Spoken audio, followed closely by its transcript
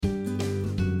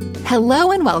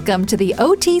Hello and welcome to the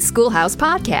OT Schoolhouse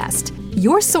Podcast,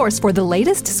 your source for the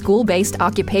latest school-based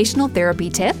occupational therapy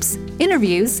tips,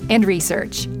 interviews, and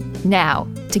research. Now,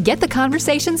 to get the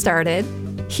conversation started,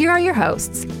 here are your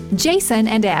hosts, Jason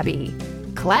and Abby.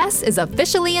 Class is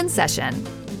officially in session.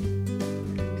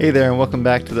 Hey there, and welcome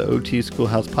back to the OT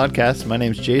Schoolhouse Podcast. My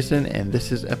name's Jason, and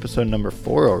this is episode number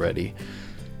 4 already.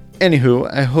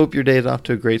 Anywho, I hope your day is off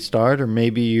to a great start, or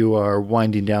maybe you are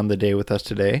winding down the day with us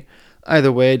today.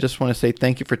 Either way, I just want to say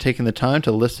thank you for taking the time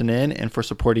to listen in and for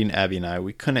supporting Abby and I.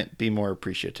 We couldn't be more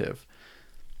appreciative.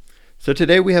 So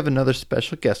today we have another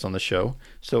special guest on the show.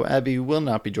 So Abby will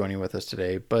not be joining with us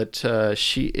today, but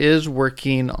she is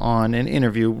working on an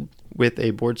interview with a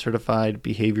board-certified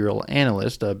behavioral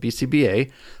analyst, a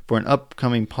BCBA, for an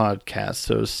upcoming podcast.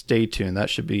 So stay tuned. That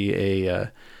should be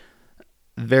a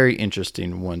very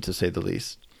interesting one, to say the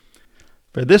least.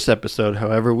 For this episode,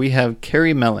 however, we have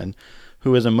Kerry Mellin,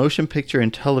 who is a motion picture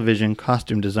and television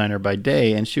costume designer by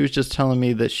day, and she was just telling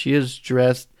me that she has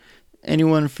dressed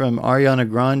anyone from Ariana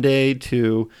Grande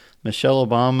to Michelle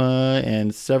Obama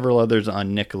and several others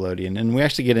on Nickelodeon. And we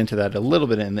actually get into that a little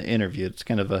bit in the interview. It's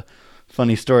kind of a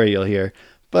funny story you'll hear.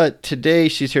 But today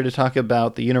she's here to talk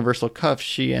about the universal cuff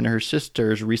she and her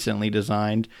sisters recently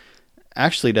designed,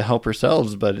 actually to help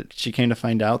herself, but she came to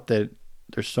find out that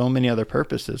there's so many other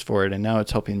purposes for it, and now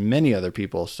it's helping many other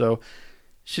people. So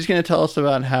she's going to tell us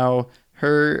about how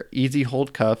her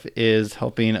EazyHold cuff is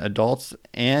helping adults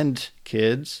and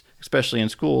kids, especially in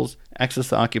schools, access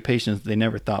the occupations they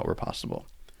never thought were possible.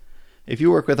 If you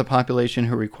work with a population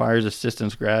who requires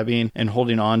assistance grabbing and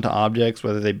holding on to objects,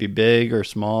 whether they be big or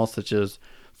small, such as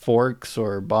forks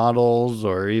or bottles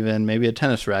or even maybe a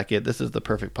tennis racket, this is the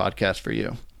perfect podcast for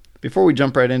you. Before we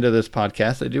jump right into this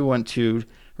podcast, I do want to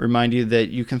remind you that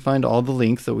you can find all the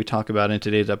links that we talk about in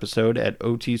today's episode at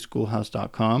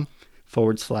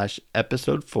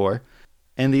otschoolhouse.com/episode 4.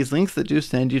 And these links that do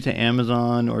send you to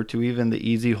Amazon or to even the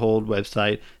EazyHold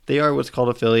website, they are what's called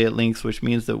affiliate links, which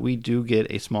means that we do get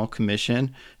a small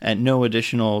commission at no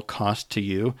additional cost to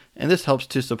you. And this helps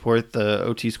to support the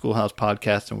OT Schoolhouse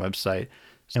podcast and website.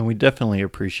 And we definitely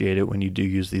appreciate it when you do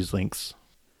use these links.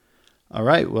 All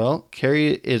right, well,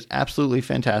 Kerry is absolutely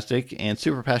fantastic and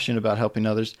super passionate about helping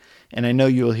others, and I know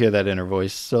you will hear that in her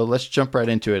voice, so let's jump right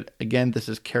into it. Again, this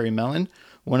is Kerry Mellin,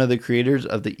 one of the creators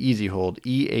of the EazyHold,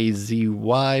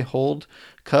 EAZY-Hold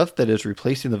cuff that is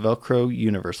replacing the Velcro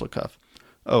universal cuff.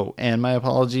 Oh, and my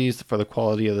apologies for the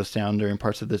quality of the sound during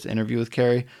parts of this interview with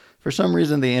Kerry. For some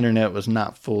reason, the internet was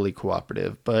not fully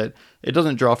cooperative, but it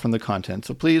doesn't draw from the content,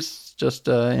 so please just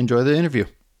enjoy the interview.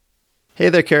 Hey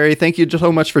there, Kerry. Thank you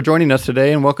so much for joining us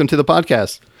today, and welcome to the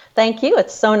podcast. Thank you.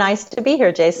 It's so nice to be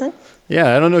here, Jason.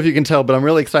 Yeah, I don't know if you can tell, but I'm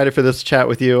really excited for this chat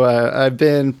with you. I've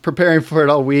been preparing for it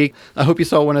all week. I hope you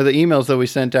saw one of the emails that we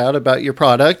sent out about your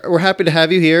product. We're happy to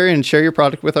have you here and share your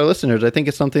product with our listeners. I think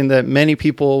it's something that many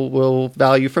people will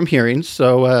value from hearing.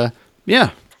 So,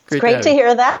 yeah. It's great to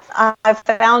hear that. I've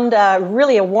found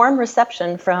really a warm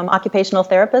reception from occupational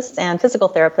therapists and physical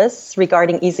therapists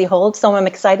regarding EazyHold, so I'm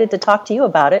excited to talk to you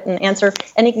about it and answer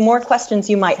any more questions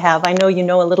you might have. I know you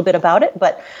know a little bit about it,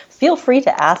 but feel free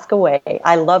to ask away.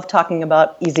 I love talking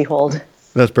about EazyHold.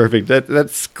 That's perfect.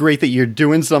 That's great that you're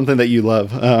doing something that you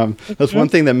love. That's one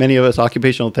thing that many of us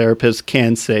occupational therapists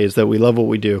can say is that we love what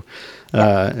we do.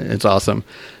 It's awesome.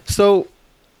 So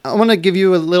I want to give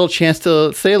you a little chance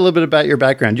to say a little bit about your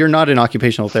background. You're not an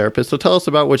occupational therapist, so tell us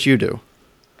about what you do.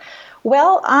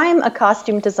 Well, I'm a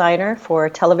costume designer for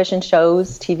television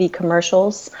shows, TV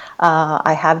commercials.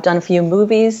 I have done a few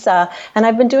movies, and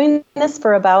I've been doing this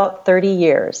for about 30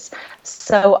 years.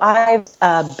 So I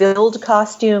build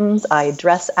costumes, I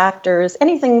dress actors,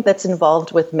 anything that's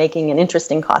involved with making an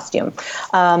interesting costume.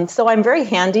 So I'm very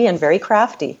handy and very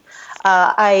crafty.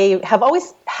 I have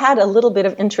always had a little bit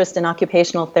of interest in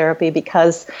occupational therapy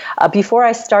because before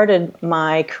I started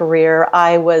my career,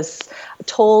 I was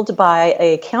told by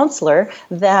a counselor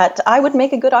that I would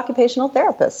make a good occupational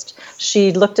therapist.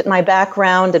 She looked at my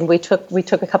background and we took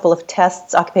a couple of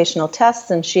tests, occupational tests,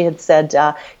 and she had said,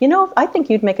 I think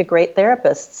you'd make a great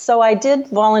therapist. So I did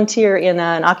volunteer in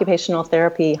an occupational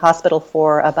therapy hospital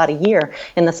for about a year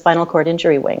in the spinal cord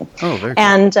injury wing. Oh, very cool.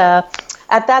 And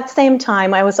at that same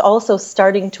time, I was also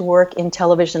starting to work in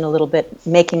television a little bit,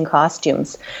 making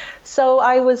costumes. So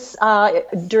I was,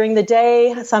 during the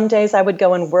day, some days I would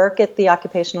go and work at the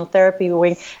occupational therapy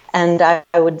wing, and I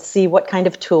would see what kind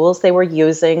of tools they were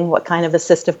using, what kind of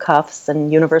assistive cuffs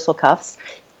and universal cuffs.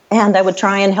 And I would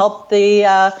try and help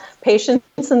the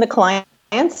patients and the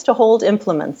clients to hold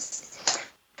implements.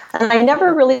 And I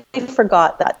never really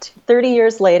forgot that. 30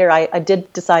 years later, I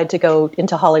did decide to go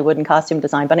into Hollywood and costume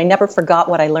design, but I never forgot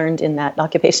what I learned in that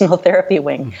occupational therapy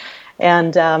wing.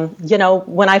 And,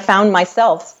 when I found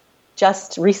myself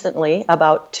just recently,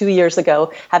 about 2 years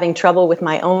ago, having trouble with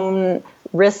my own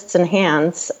wrists and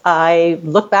hands, I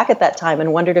looked back at that time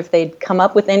and wondered if they'd come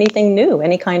up with anything new,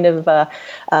 any kind of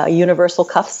universal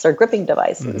cuffs or gripping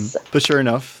devices. But sure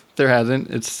enough, there hasn't.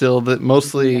 It's still that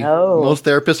most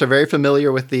therapists are very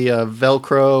familiar with the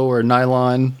Velcro or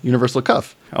nylon universal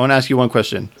cuff. I want to ask you one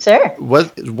question. Sure.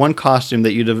 What is one costume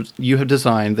that you have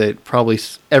designed that probably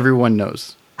everyone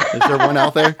knows? Is there one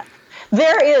out there?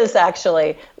 There is,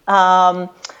 actually.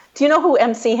 Do you know who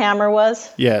MC Hammer was?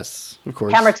 Yes, of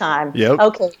course. Hammer Time. Yep.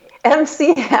 Okay.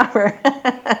 MC Hammer.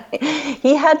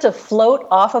 He had to float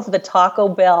off of the Taco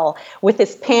Bell with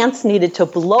his pants needed to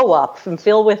blow up and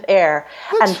fill with air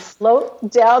and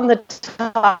float down the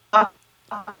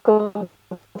Taco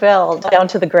Bell down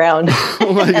to the ground.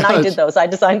 And I did those. I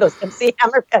designed those MC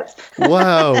Hammer pants.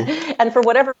 Wow. And for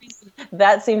whatever reason,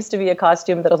 that seems to be a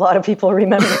costume that a lot of people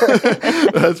remember.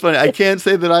 That's funny. I can't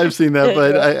say that I've seen that,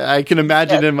 but I can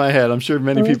imagine in my head. I'm sure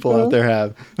many people out there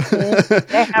have.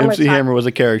 MC Hammer was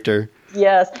a character.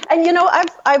 Yes. And,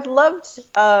 I've loved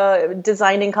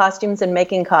designing costumes and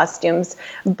making costumes,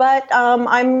 but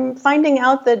I'm finding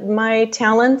out that my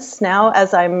talents now,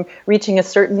 as I'm reaching a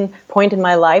certain point in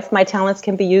my life, my talents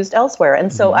can be used elsewhere.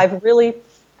 And so I've really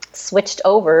switched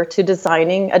over to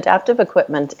designing adaptive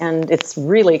equipment, and it's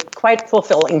really quite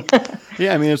fulfilling.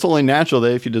 Yeah, I mean, it's only natural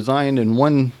that if you design in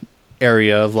one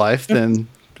area of life, then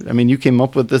you came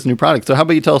up with this new product. So how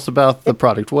about you tell us about the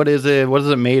product? What is it? What is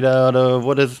it made out of?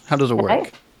 How does it work?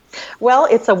 Okay. Well,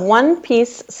 it's a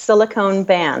one-piece silicone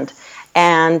band,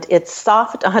 and it's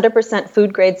soft, 100%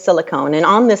 food-grade silicone. And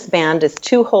on this band is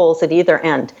 2 holes at either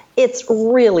end. It's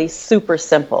really super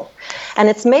simple. And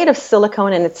it's made of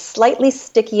silicone, and it's slightly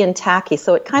sticky and tacky,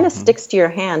 so it kind of sticks to your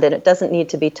hand, and it doesn't need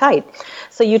to be tight.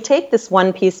 So you take this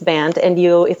one-piece band, and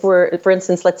for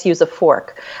instance, let's use a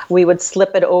fork. We would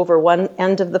slip it over one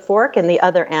end of the fork and the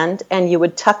other end, and you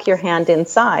would tuck your hand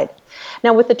inside.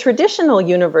 Now, with the traditional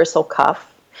universal cuff,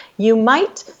 you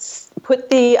might put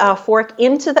the fork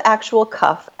into the actual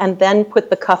cuff and then put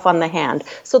the cuff on the hand.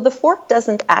 So the fork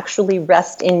doesn't actually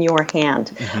rest in your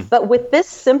hand. But with this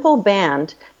simple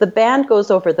band, the band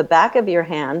goes over the back of your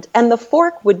hand and the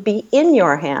fork would be in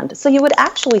your hand. So you would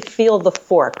actually feel the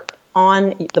fork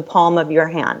on the palm of your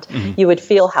hand. You would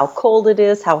feel how cold it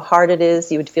is, how hard it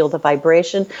is. You would feel the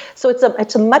vibration. So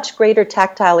it's a much greater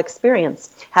tactile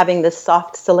experience having this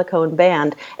soft silicone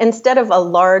band instead of a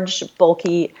large,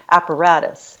 bulky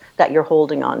apparatus that you're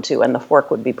holding onto, and the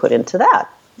fork would be put into that.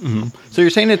 So you're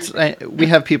saying we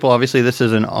have people, obviously this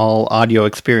is an all audio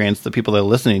experience, the people that are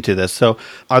listening to this. So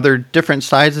are there different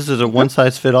sizes? Is it one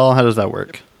size fit all? How does that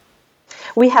work?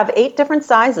 We have 8 different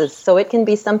sizes, so it can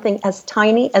be something as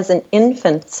tiny as an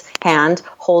infant's hand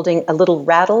holding a little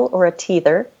rattle or a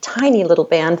teether, tiny little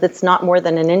band that's not more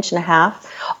than 1.5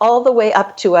 inches, all the way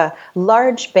up to a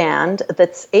large band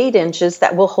that's 8 inches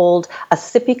that will hold a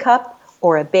sippy cup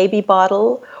or a baby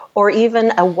bottle or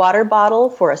even a water bottle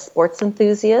for a sports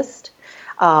enthusiast.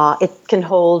 It can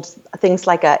hold things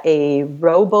like a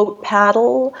rowboat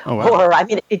paddle, or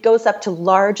it goes up to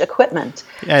large equipment.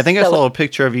 Yeah, I think I saw a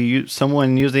picture of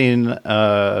someone using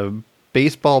a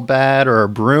baseball bat or a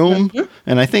broom,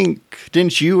 and I think,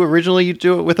 didn't you originally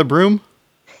do it with a broom?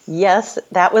 Yes,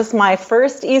 that was my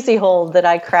first EazyHold that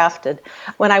I crafted.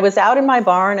 When I was out in my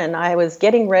barn and I was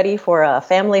getting ready for a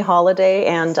family holiday,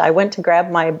 and I went to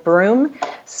grab my broom,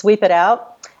 sweep it out,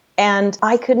 and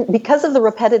I couldn't, because of the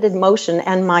repetitive motion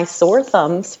and my sore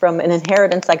thumbs from an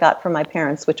inheritance I got from my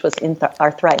parents, which was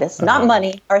arthritis, not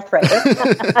money, arthritis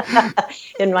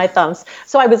in my thumbs.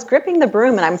 So I was gripping the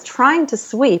broom and I'm trying to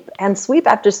sweep, and sweep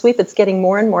after sweep, it's getting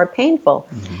more and more painful.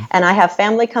 And I have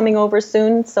family coming over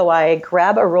soon, so I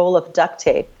grab a roll of duct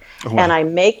tape and I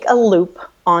make a loop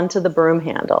onto the broom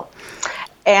handle.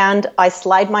 And I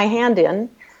slide my hand in.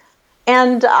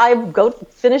 And I go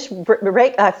finish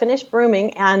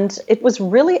brooming, and it was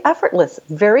really effortless,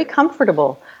 very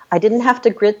comfortable. I didn't have to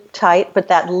grip tight, but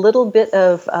that little bit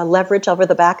of leverage over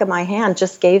the back of my hand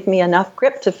just gave me enough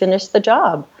grip to finish the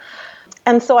job.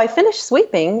 And so I finished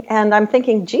sweeping, and I'm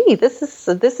thinking, gee, this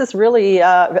is really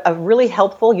a really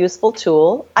helpful, useful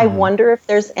tool. I wonder if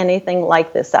there's anything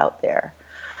like this out there.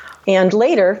 And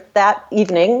later that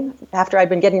evening, after I'd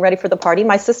been getting ready for the party,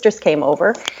 my sisters came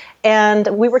over, and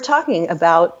we were talking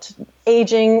about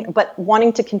aging, but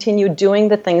wanting to continue doing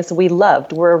the things we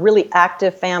loved. We're a really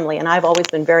active family, and I've always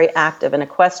been very active, an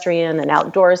equestrian, an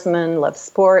outdoorsman, love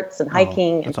sports and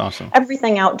hiking, and awesome.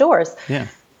 Everything outdoors. Yeah.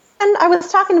 And I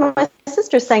was talking to my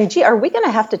sister saying, gee, are we going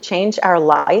to have to change our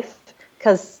life?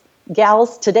 Because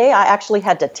gals, today I actually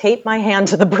had to tape my hand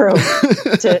to the broom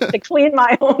to clean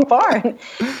my own barn.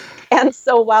 And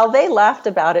so while they laughed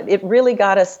about it, it really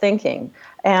got us thinking.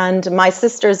 And my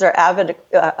sisters are avid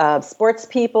sports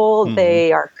people.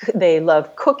 Mm-hmm. They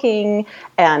love cooking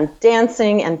and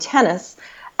dancing and tennis.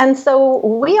 And so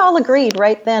we all agreed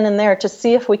right then and there to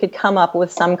see if we could come up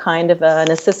with some kind of an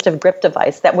assistive grip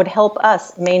device that would help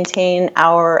us maintain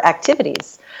our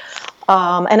activities.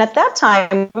 And at that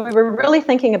time, we were really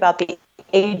thinking about the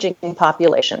aging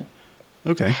population.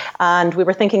 Okay. And we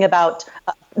were thinking about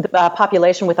the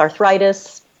population with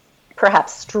arthritis,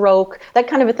 perhaps stroke, that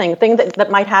kind of a thing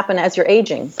that might happen as you're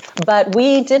aging. But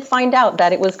we did find out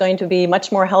that it was going to be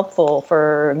much more helpful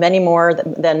for many more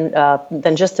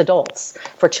than just adults,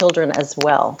 for children as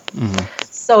well. Mm-hmm.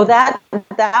 So that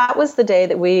was the day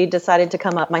that we decided to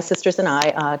come up, my sisters and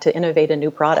I, to innovate a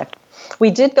new product.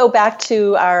 We did go back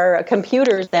to our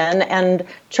computers then and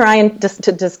try and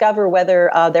to discover whether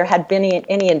there had been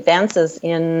any advances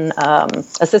in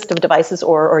assistive devices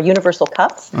or universal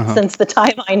cups since the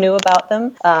time I knew about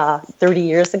them 30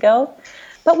 years ago.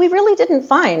 But we really didn't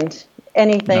find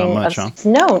anything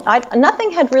known.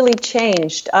 Nothing had really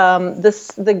changed.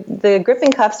 The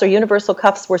gripping cuffs or universal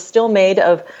cuffs were still made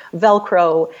of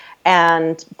Velcro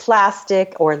and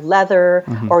plastic or leather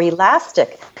or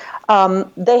elastic.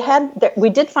 We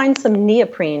did find some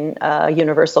neoprene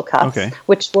universal cuffs,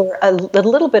 which were a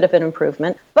little bit of an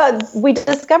improvement. But we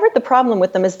discovered the problem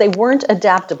with them is they weren't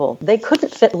adaptable. They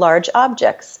couldn't fit large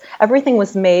objects. Everything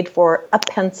was made for a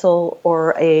pencil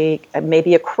or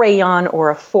maybe a crayon or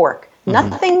a fork.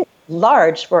 Nothing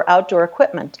large for outdoor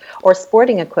equipment or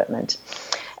sporting equipment.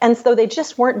 And so they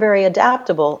just weren't very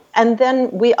adaptable. And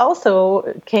then we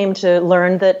also came to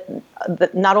learn that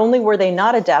not only were they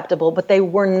not adaptable, but they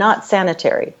were not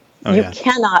sanitary.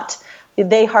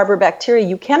 They harbor bacteria.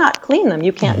 You cannot clean them.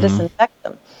 You can't disinfect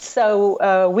them.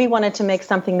 So we wanted to make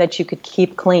something that you could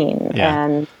keep clean. Yeah.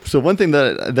 And so one thing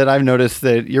that I've noticed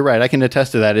that you're right, I can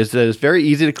attest to that, is that it's very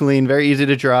easy to clean, very easy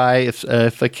to dry.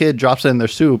 If a kid drops it in their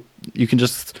soup, you can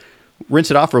just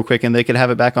rinse it off real quick and they could have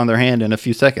it back on their hand in a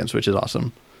few seconds, which is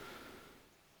awesome.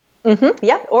 Mm-hmm.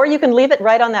 Yeah, or you can leave it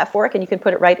right on that fork and you can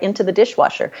put it right into the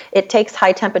dishwasher. It takes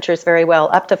high temperatures very well,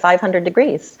 up to 500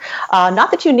 degrees.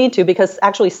 Not that you need to, because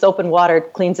actually soap and water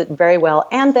cleans it very well.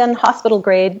 And then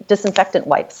hospital-grade disinfectant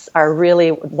wipes are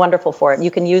really wonderful for it. You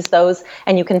can use those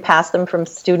and you can pass them from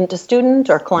student to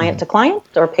student or client to client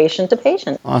or patient to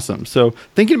patient. Awesome. So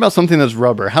thinking about something that's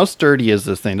rubber, how sturdy is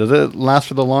this thing? Does it last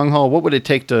for the long haul? What would it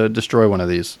take to destroy one of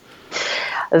these?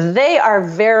 They are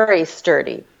very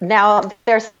sturdy. Now,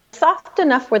 they're soft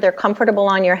enough where they're comfortable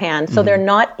on your hand, so they're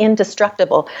not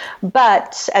indestructible.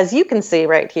 But as you can see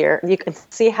right here, you can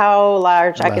see how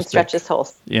large I can stretch this hole.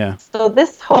 Yeah. So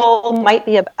this hole might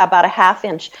be about a ½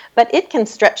 inch, but it can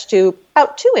stretch to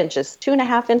about 2 inches,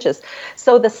 2.5 inches.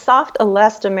 So the soft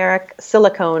elastomeric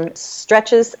silicone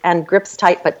stretches and grips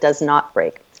tight, but does not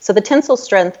break. So the tensile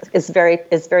strength is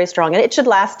very strong, and it should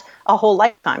last a whole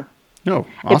lifetime. Oh,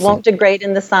 awesome. It won't degrade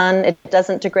in the sun. It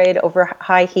doesn't degrade over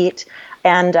high heat.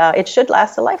 And it should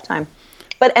last a lifetime.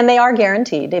 And they are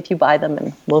guaranteed if you buy them,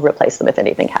 and we'll replace them if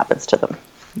anything happens to them.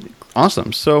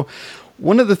 Awesome. So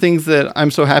one of the things that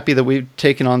I'm so happy that we've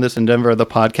taken on this endeavor of the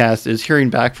podcast is hearing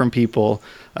back from people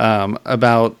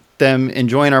about them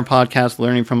enjoying our podcast,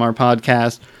 learning from our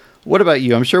podcast. What about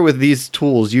you? I'm sure with these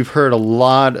tools, you've heard a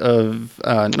lot of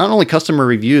not only customer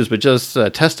reviews, but just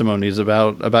testimonies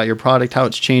about your product, how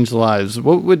it's changed lives.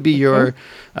 What would be your,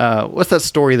 what's that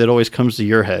story that always comes to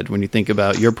your head when you think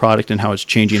about your product and how it's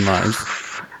changing lives?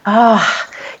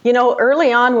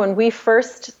 Early on when we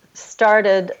first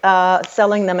started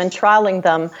selling them and trialing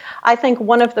them, I think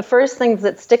one of the first things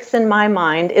that sticks in my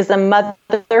mind is a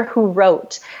mother who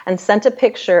wrote and sent a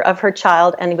picture of her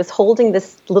child, and he was holding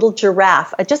this little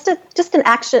giraffe, just an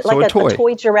action, so like a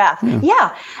toy giraffe.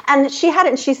 Yeah. And she had it,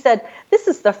 and she said, "This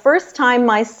is the first time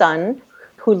my son,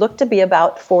 who looked to be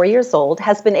about 4 years old,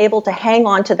 has been able to hang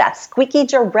on to that squeaky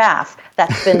giraffe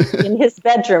that's been in his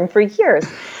bedroom for years."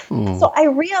 So I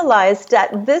realized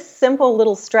that this simple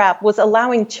little strap was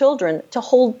allowing children to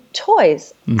hold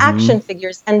toys, action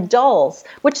figures, and dolls,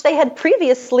 which they had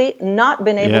previously not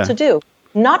been able to do.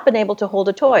 Not been able to hold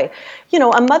a toy.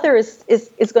 A mother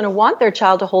is going to want their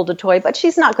child to hold a toy, but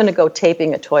she's not going to go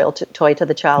taping a toy to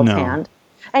the child's hand.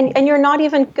 And you're not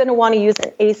even going to want to use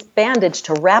an ace bandage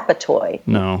to wrap a toy.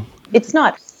 No. It's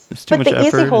not. It's too much the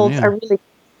effort. EazyHolds are really,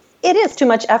 it is too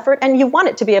much effort, and you want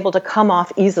it to be able to come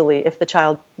off easily if the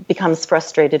child becomes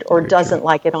frustrated or doesn't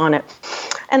like it on it.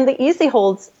 And the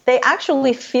EazyHolds, they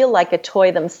actually feel like a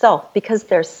toy themselves because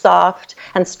they're soft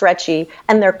and stretchy,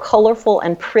 and they're colorful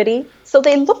and pretty, so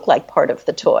they look like part of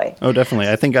the toy. Oh, definitely.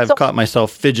 I think I've caught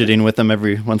myself fidgeting with them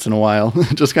every once in a while,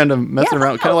 just kind of messing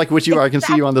around, kind of like what you are. I can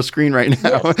see you on the screen right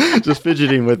now, just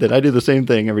fidgeting with it. I do the same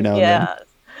thing every now and then.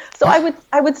 So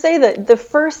I would say that the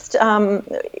first,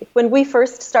 when we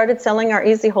first started selling our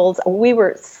EazyHolds, we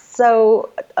were so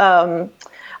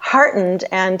heartened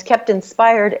and kept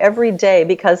inspired every day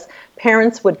because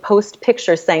parents would post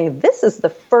pictures saying, this is the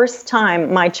first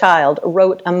time my child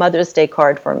wrote a Mother's Day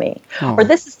card for me. Oh. Or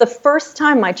this is the first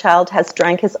time my child has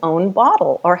drank his own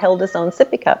bottle or held his own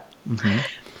sippy cup. Mm-hmm.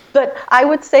 But I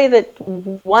would say that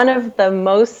one of the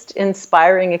most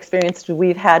inspiring experiences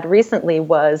we've had recently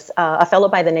was a fellow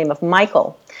by the name of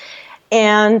Michael.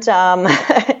 And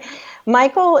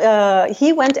Michael,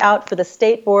 he went out for the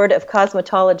State Board of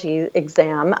Cosmetology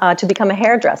exam to become a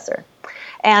hairdresser.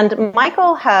 And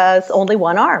Michael has only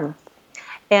one arm.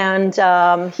 And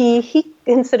he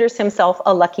considers himself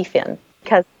a lucky Finn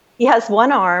because he has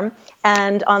one arm,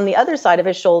 and on the other side of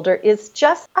his shoulder is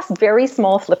just a very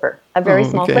small flipper,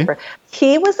 flipper.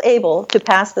 He was able to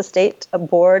pass the State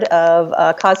Board of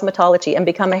Cosmetology and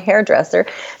become a hairdresser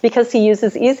because he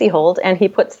uses EazyHold, and he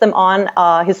puts them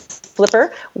on his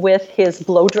flipper with his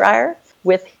blow dryer,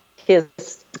 with his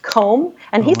comb,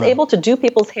 and he's able to do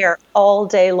people's hair all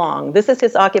day long. This is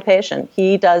his occupation.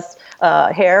 He does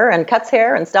hair and cuts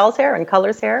hair and styles hair and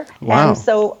colors hair. Wow. And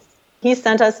so he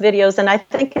sent us videos, and I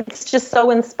think it's just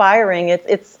so inspiring.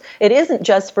 It isn't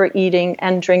just for eating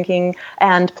and drinking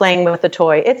and playing with a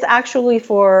toy. It's actually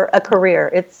for a career.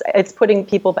 It's putting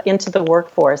people into the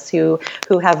workforce who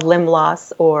have limb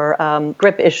loss or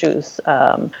grip issues.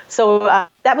 So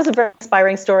that was a very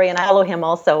inspiring story, and I follow him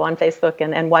also on Facebook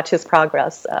and watch his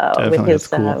progress with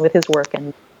his work.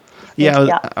 And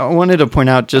I wanted to point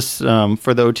out just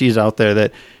for the OTs out there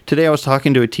that today I was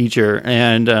talking to a teacher,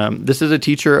 and this is a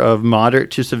teacher of moderate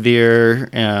to severe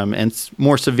and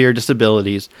more severe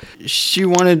disabilities. She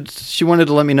wanted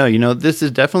to let me know, this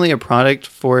is definitely a product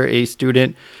for a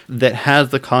student that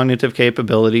has the cognitive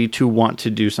capability to want to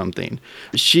do something.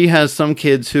 She has some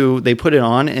kids who they put it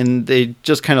on and they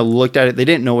just kind of looked at it. They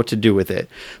didn't know what to do with it.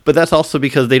 But that's also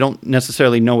because they don't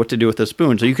necessarily know what to do with a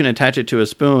spoon. So you can attach it to a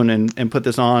spoon and put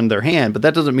this on their hand, but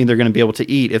that doesn't mean they're going to be able to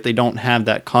eat if they don't have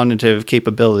that cognitive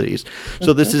capabilities.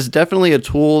 So this is definitely a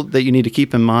tool that you need to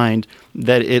keep in mind,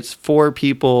 that it's for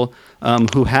people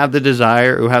who have the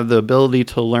desire, who have the ability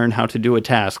to learn how to do a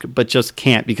task, but just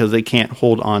can't because they can't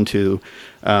hold on to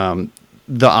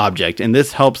the object. And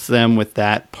this helps them with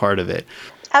that part of it.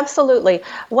 Absolutely.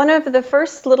 One of the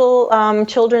first little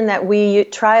children that we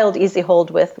trialed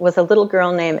EazyHold with was a little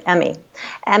girl named Emmy.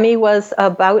 Emmy was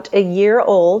about a year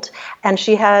old, and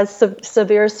she has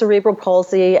severe cerebral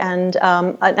palsy and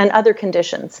other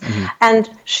conditions. Mm-hmm. And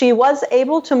she was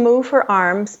able to move her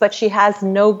arms, but she has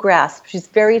no grasp. She's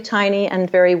very tiny and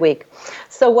very weak.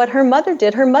 So what her mother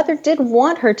did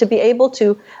want her to be able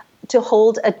to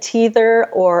hold a teether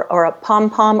or a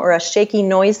pom-pom or a shaky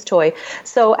noise toy.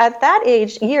 So at that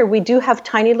year, we do have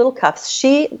tiny little cuffs.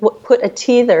 She put a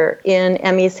teether in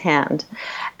Emmy's hand.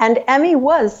 And Emmy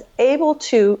was able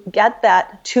to get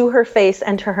that to her face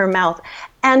and to her mouth.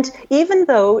 And even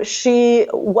though she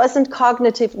wasn't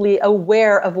cognitively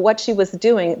aware of what she was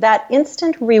doing, that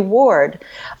instant reward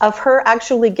of her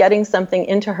actually getting something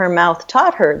into her mouth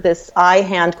taught her this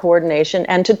eye-hand coordination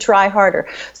and to try harder.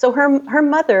 So her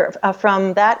mother,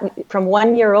 from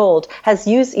 1 year old, has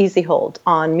used EazyHold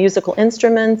on musical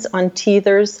instruments, on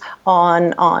teethers,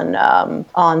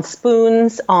 on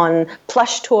spoons, on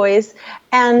plush toys,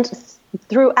 and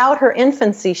throughout her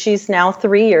infancy, she's now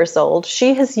 3 years old.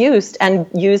 She has used and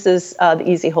uses the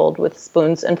EazyHold with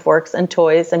spoons and forks and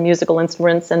toys and musical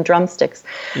instruments and drumsticks.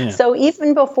 Yeah. So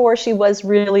even before she was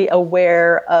really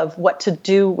aware of what to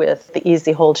do with the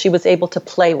EazyHold, she was able to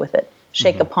play with it,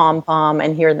 shake a pom-pom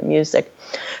and hear the music.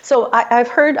 So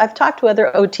I've talked to other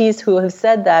OTs who have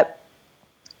said that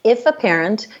if a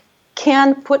parent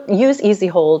can use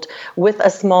EazyHold with a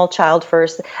small child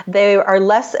first, they are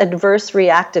less adverse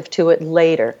reactive to it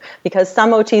later. Because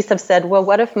some OTs have said, well,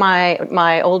 what if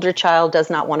my older child does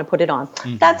not want to put it on?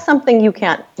 Mm-hmm. That's something you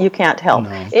can't help.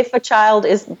 No. If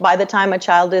by the time a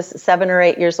child is 7 or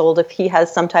 8 years old, if he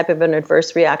has some type of an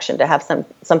adverse reaction to have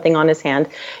something on his hand,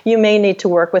 you may need to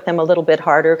work with him a little bit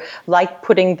harder, like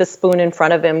putting the spoon in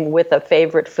front of him with a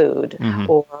favorite food,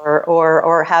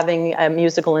 or having a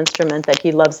musical instrument that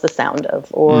he loves the sound of,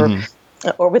 or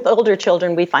Or with older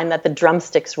children, we find that the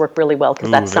drumsticks work really well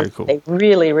because that's something cool. They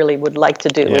really, really would like to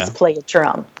do is play a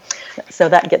drum. So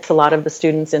that gets a lot of the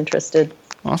students interested.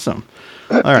 Awesome.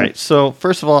 All right. So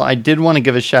first of all, I did want to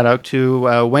give a shout out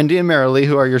to Wendy and Marilee,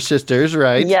 who are your sisters,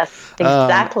 right? Yes,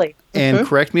 exactly. And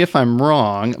correct me if I'm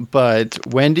wrong, but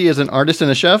Wendy is an artist and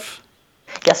a chef?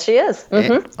 Yes, she is.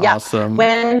 Yeah. Awesome.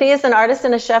 Wendy is an artist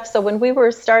and a chef. So when we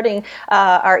were starting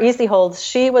our EazyHolds,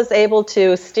 she was able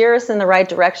to steer us in the right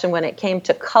direction when it came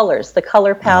to colors, the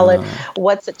color palette,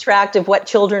 what's attractive, what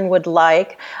children would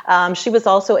like. She was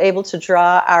also able to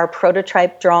draw our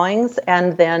prototype drawings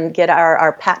and then get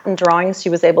our pattern drawings. She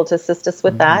was able to assist us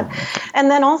with that. And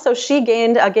then also she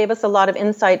gave us a lot of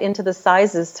insight into the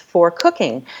sizes for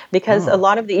cooking because a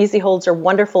lot of the EazyHolds are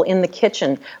wonderful in the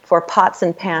kitchen for pots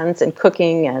and pans and cooking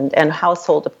and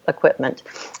household equipment.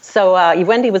 So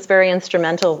Wendy was very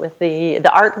instrumental with the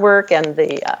artwork and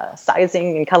the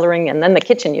sizing and coloring and then the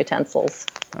kitchen utensils.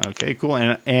 Okay, cool.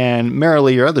 And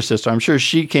Marilee, your other sister, I'm sure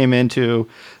she came in to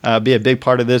be a big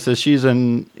part of this as she's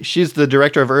the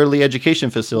director of early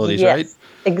education facilities, right?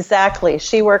 Exactly.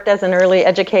 She worked as an early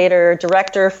educator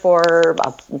director for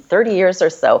about 30 years or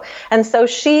so. And so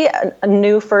she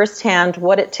knew firsthand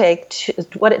what it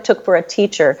took for a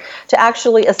teacher to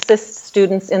actually assist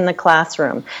students in the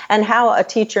classroom and how a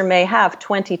teacher may have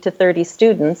 20 to 30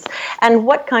 students and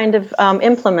what kind of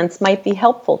implements might be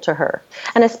helpful to her.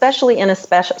 And especially in a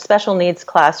special needs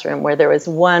classroom where there is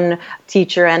one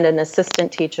teacher and an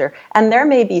assistant teacher, and there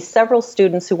may be several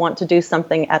students who want to do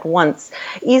something at once.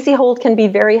 EazyHold can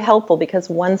be very helpful because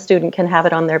one student can have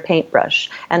it on their paintbrush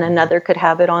and another could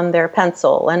have it on their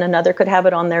pencil and another could have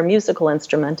it on their musical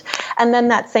instrument. And then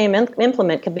that same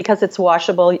implement, because it's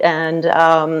washable and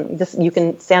you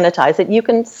can sanitize it, you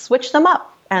can switch them up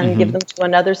and give them to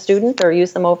another student or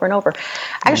use them over and over.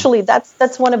 Actually,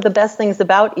 that's one of the best things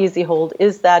about EazyHold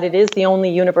is that it is the only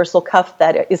universal cuff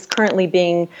that is currently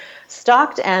being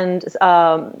stocked and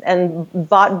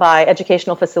bought by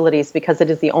educational facilities because it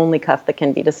is the only cuff that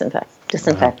can be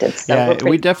disinfected. So yeah,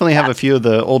 we definitely have a few of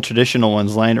the old traditional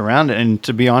ones lying around, and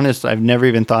to be honest, I've never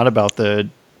even thought about the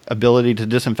ability to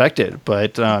disinfect it,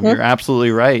 but you're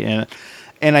absolutely right.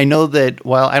 And I know that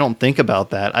while I don't think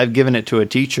about that, I've given it to a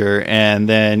teacher and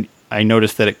then I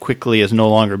noticed that it quickly is no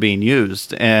longer being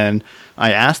used. And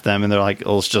I asked them and they're like,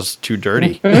 oh, it's just too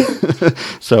dirty.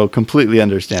 So completely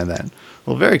understand that.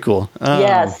 Well, very cool.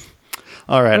 Yes.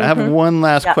 All right. I have one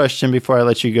last question before I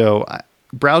let you go.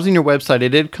 Browsing your website, I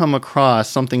did come across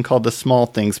something called the Small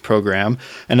Things Program,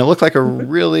 and it looked like a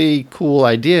really cool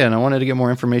idea. And I wanted to get more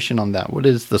information on that. What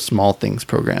is the Small Things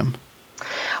Program?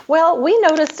 Well, we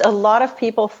noticed a lot of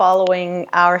people following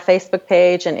our Facebook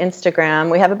page and Instagram.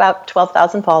 We have about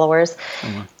 12,000 followers.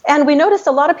 And we noticed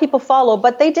a lot of people follow,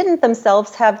 but they didn't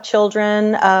themselves have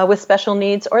children with special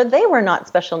needs, or they were not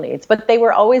special needs, but they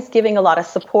were always giving a lot of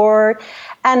support.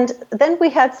 And then we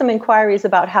had some inquiries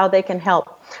about how they can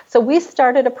help. So we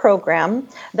started a program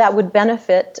that would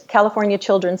benefit California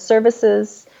Children's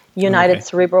Services, United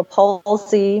Cerebral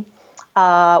Palsy.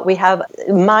 We have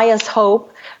Maya's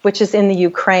Hope, which is in the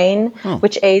Ukraine,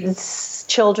 which aids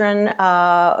children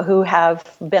who have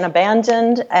been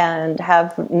abandoned and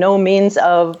have no means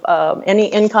of any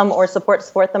income or support to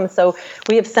support them. So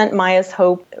we have sent Maya's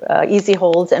Hope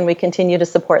EazyHolds, and we continue to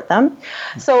support them.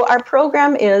 So our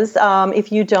program is,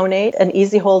 if you donate an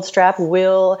EazyHold strap,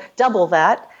 we'll double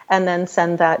that and then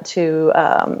send that to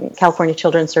California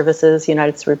Children's Services,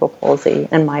 United Cerebral Palsy,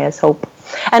 and Maya's Hope.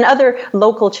 And other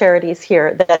local charities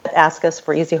here that ask us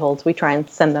for EazyHolds, we try and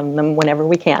send them whenever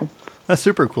we can. That's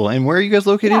super cool. And where are you guys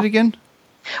located again?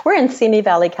 We're in Simi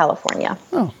Valley, California.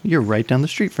 Oh, you're right down the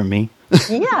street from me.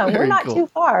 Yeah, we're not too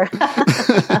far.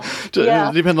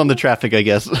 It depends on the traffic, I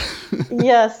guess.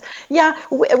 Yes. Yeah,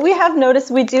 we have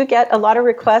noticed we do get a lot of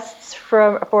requests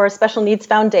for special needs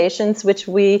foundations, which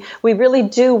we really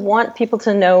do want people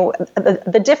to know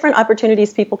the different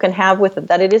opportunities people can have with it,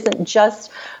 that it isn't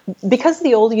just because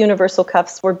the old universal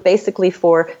cuffs were basically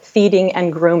for feeding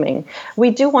and grooming.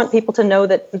 We do want people to know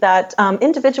that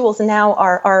individuals now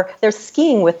they're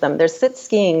skiing with them. They're sit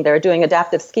skiing. They're doing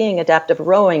adaptive skiing, adaptive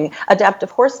rowing,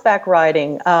 adaptive horseback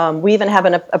riding. We even have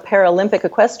a Paralympic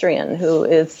equestrian who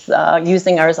is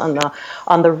using ours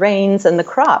on the reins and the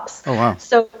crops. Oh, wow.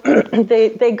 So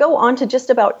they go on to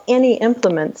just about any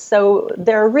implement. So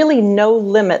there are really no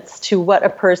limits to what a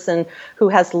person who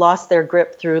has lost their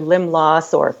grip through limb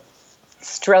loss or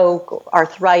stroke,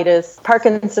 arthritis,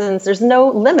 Parkinson's, there's no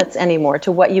limits anymore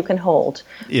to what you can hold.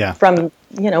 Yeah. From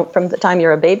the time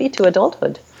you're a baby to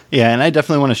adulthood. Yeah, and I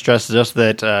definitely want to stress just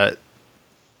that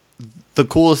the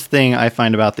coolest thing I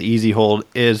find about the EazyHold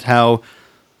is how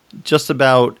just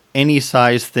about any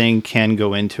size thing can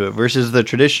go into it versus the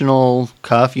traditional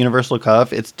cuff, universal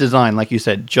cuff. It's designed, like you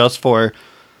said, just for,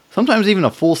 sometimes even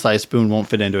a full-size spoon won't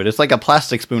fit into it. It's like a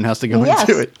plastic spoon has to go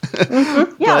into it.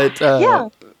 Yeah.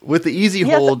 With the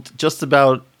EazyHold, just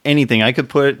about anything. I could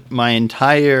put my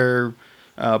entire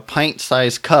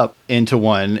pint-sized cup into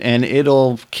one, and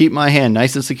it'll keep my hand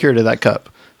nice and secure to that cup,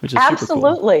 which is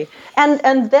absolutely super cool.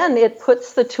 And then it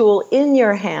puts the tool in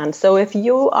your hand. So if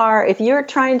you're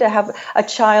trying to have a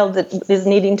child that is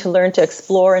needing to learn to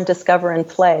explore and discover and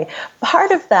play,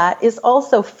 part of that is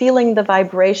also feeling the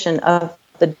vibration of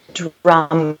the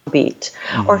drum beat,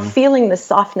 or feeling the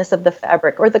softness of the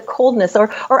fabric, or the coldness, or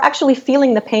actually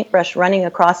feeling the paintbrush running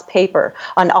across paper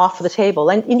on off the table.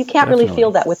 And you can't really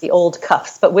feel that with the old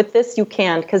cuffs, but with this you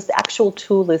can, because the actual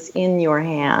tool is in your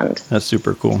hand. That's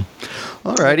super cool.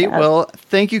 Alrighty, well,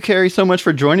 thank you, Kerry, so much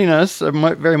for joining us.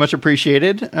 Very much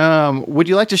appreciated. Would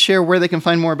you like to share where they can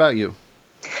find more about you?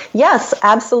 Yes,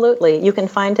 absolutely. You can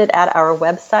find it at our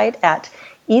website at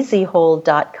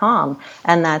EazyHold.com,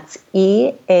 and that's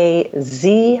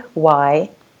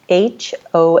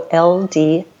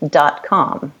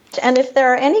EazyHold.com. And if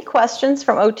there are any questions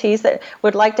from OTs that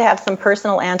would like to have some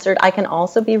personal answered, I can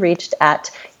also be reached at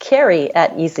Kerry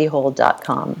at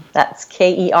EazyHold.com. That's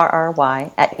Kerry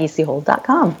at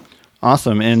EazyHold.com.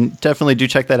 Awesome. And definitely do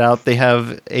check that out. They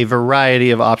have a variety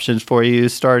of options for you,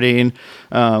 starting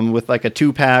with like a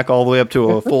 2-pack all the way up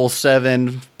to a full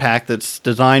 7-pack that's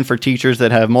designed for teachers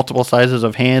that have multiple sizes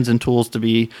of hands and tools to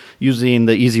be using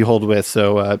the EazyHold with.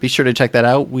 So be sure to check that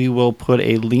out. We will put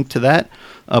a link to that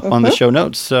up on the show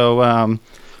notes. So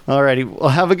alrighty. Well,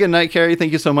 have a good night, Kerry.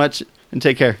 Thank you so much, and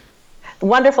take care.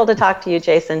 Wonderful to talk to you,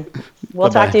 Jason. We'll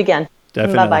talk to you again.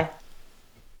 Definitely. Bye-bye.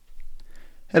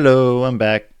 Hello, I'm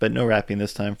back, but no rapping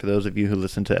this time for those of you who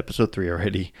listened to episode 3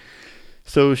 already.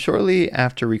 So shortly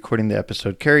after recording the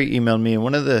episode, Kerry emailed me, and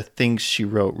one of the things she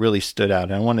wrote really stood out,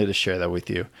 and I wanted to share that with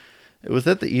you. It was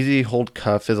that the EazyHold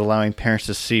cuff is allowing parents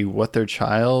to see what their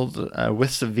child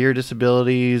with severe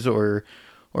disabilities or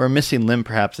a missing limb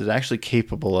perhaps is actually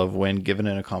capable of when given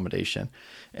an accommodation.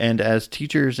 And as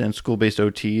teachers and school-based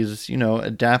OTs,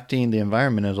 adapting the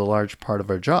environment is a large part of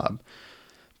our job.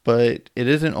 But it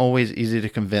isn't always easy to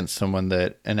convince someone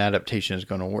that an adaptation is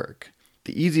going to work.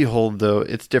 The EazyHold, though,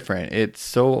 it's different. It's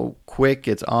so quick,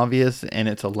 it's obvious, and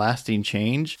it's a lasting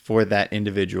change for that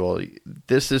individual.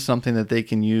 This is something that they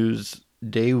can use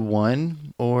day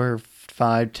one or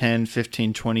 5, 10,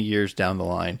 15, 20 years down the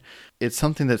line. It's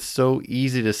something that's so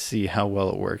easy to see how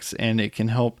well it works, and it can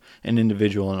help an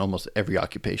individual in almost every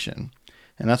occupation.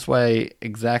 And that's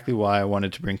exactly why I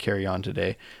wanted to bring Kerry on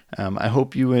today. I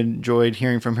hope you enjoyed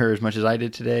hearing from her as much as I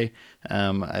did today.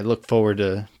 I look forward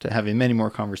to having many more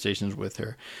conversations with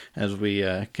her as we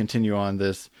continue on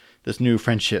this new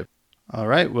friendship. All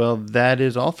right, well, that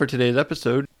is all for today's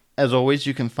episode. As always,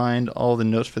 you can find all the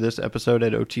notes for this episode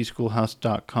at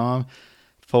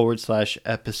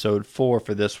otschoolhouse.com/episode 4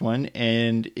 for this one.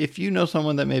 And if you know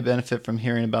someone that may benefit from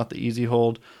hearing about the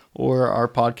EazyHold or our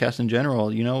podcast in general,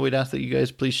 we'd ask that you guys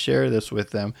please share this with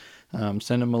them.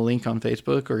 Send them a link on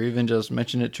Facebook, or even just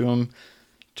mention it to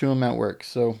them at work.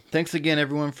 So thanks again,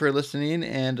 everyone, for listening,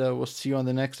 and we'll see you on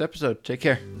the next episode. Take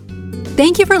care.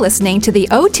 Thank you for listening to the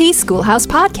OT Schoolhouse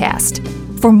podcast.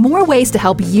 For more ways to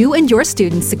help you and your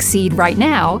students succeed right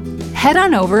now, head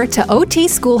on over to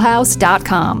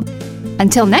otschoolhouse.com.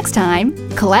 Until next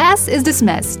time, class is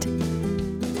dismissed.